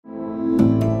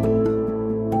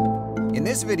In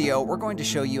this video, we're going to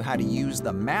show you how to use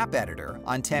the map editor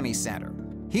on Temi Center.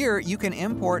 Here, you can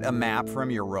import a map from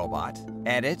your robot,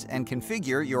 edit and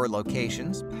configure your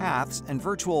locations, paths, and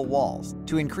virtual walls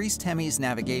to increase Temi's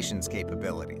navigation's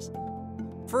capabilities.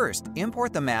 First,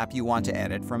 import the map you want to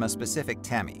edit from a specific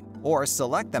Temi, or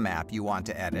select the map you want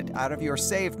to edit out of your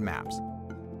saved maps.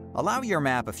 Allow your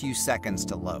map a few seconds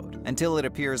to load until it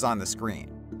appears on the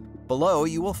screen. Below,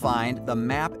 you will find the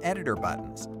Map Editor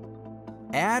buttons.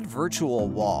 Add Virtual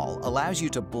Wall allows you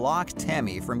to block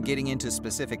Temi from getting into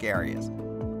specific areas.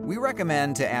 We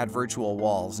recommend to add virtual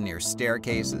walls near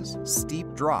staircases, steep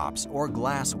drops, or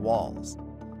glass walls.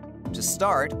 To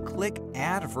start, click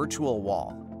Add Virtual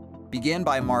Wall. Begin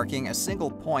by marking a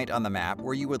single point on the map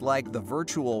where you would like the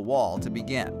virtual wall to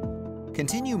begin.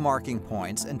 Continue marking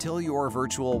points until your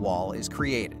virtual wall is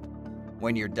created.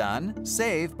 When you're done,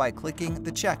 save by clicking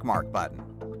the checkmark button.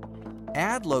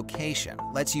 Add Location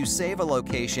lets you save a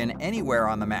location anywhere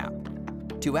on the map.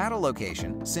 To add a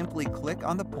location, simply click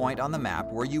on the point on the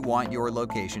map where you want your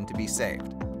location to be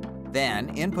saved. Then,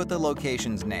 input the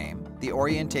location's name, the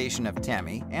orientation of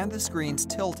Temi, and the screen's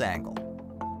tilt angle.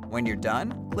 When you're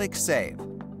done, click Save.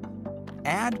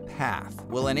 Add Path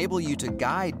will enable you to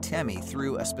guide Temi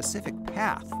through a specific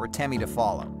path for Temi to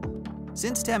follow.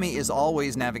 Since Temi is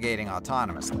always navigating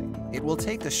autonomously, it will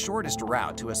take the shortest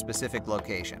route to a specific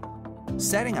location.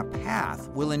 Setting a path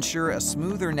will ensure a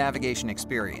smoother navigation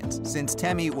experience, since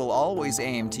Temi will always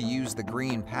aim to use the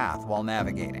green path while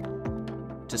navigating.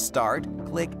 To start,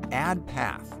 click Add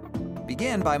Path.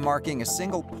 Begin by marking a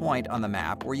single point on the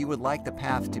map where you would like the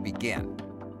path to begin.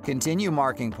 Continue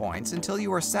marking points until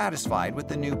you are satisfied with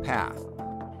the new path.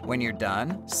 When you're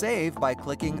done, save by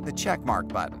clicking the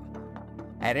checkmark button.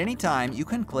 At any time, you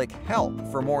can click Help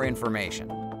for more information.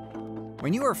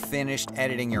 When you are finished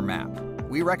editing your map,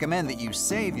 we recommend that you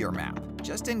save your map,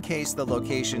 just in case the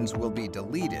locations will be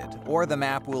deleted or the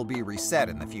map will be reset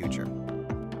in the future.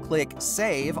 Click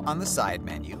Save on the side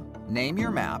menu, name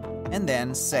your map, and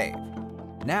then Save.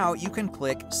 Now you can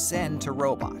click Send to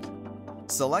Robot.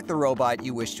 Select the robot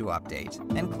you wish to update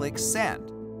and click Send.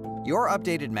 Your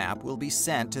updated map will be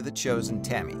sent to the chosen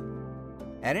Temi.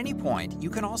 At any point, you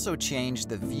can also change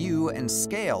the view and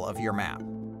scale of your map.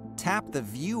 Tap the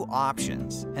View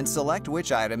options and select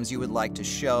which items you would like to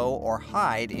show or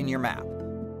hide in your map.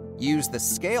 Use the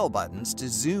Scale buttons to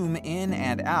zoom in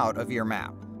and out of your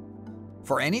map.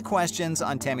 For any questions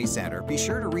on Temi Center, be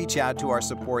sure to reach out to our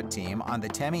support team on the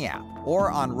Temi app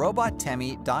or on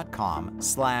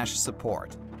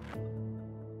robottemi.com/support.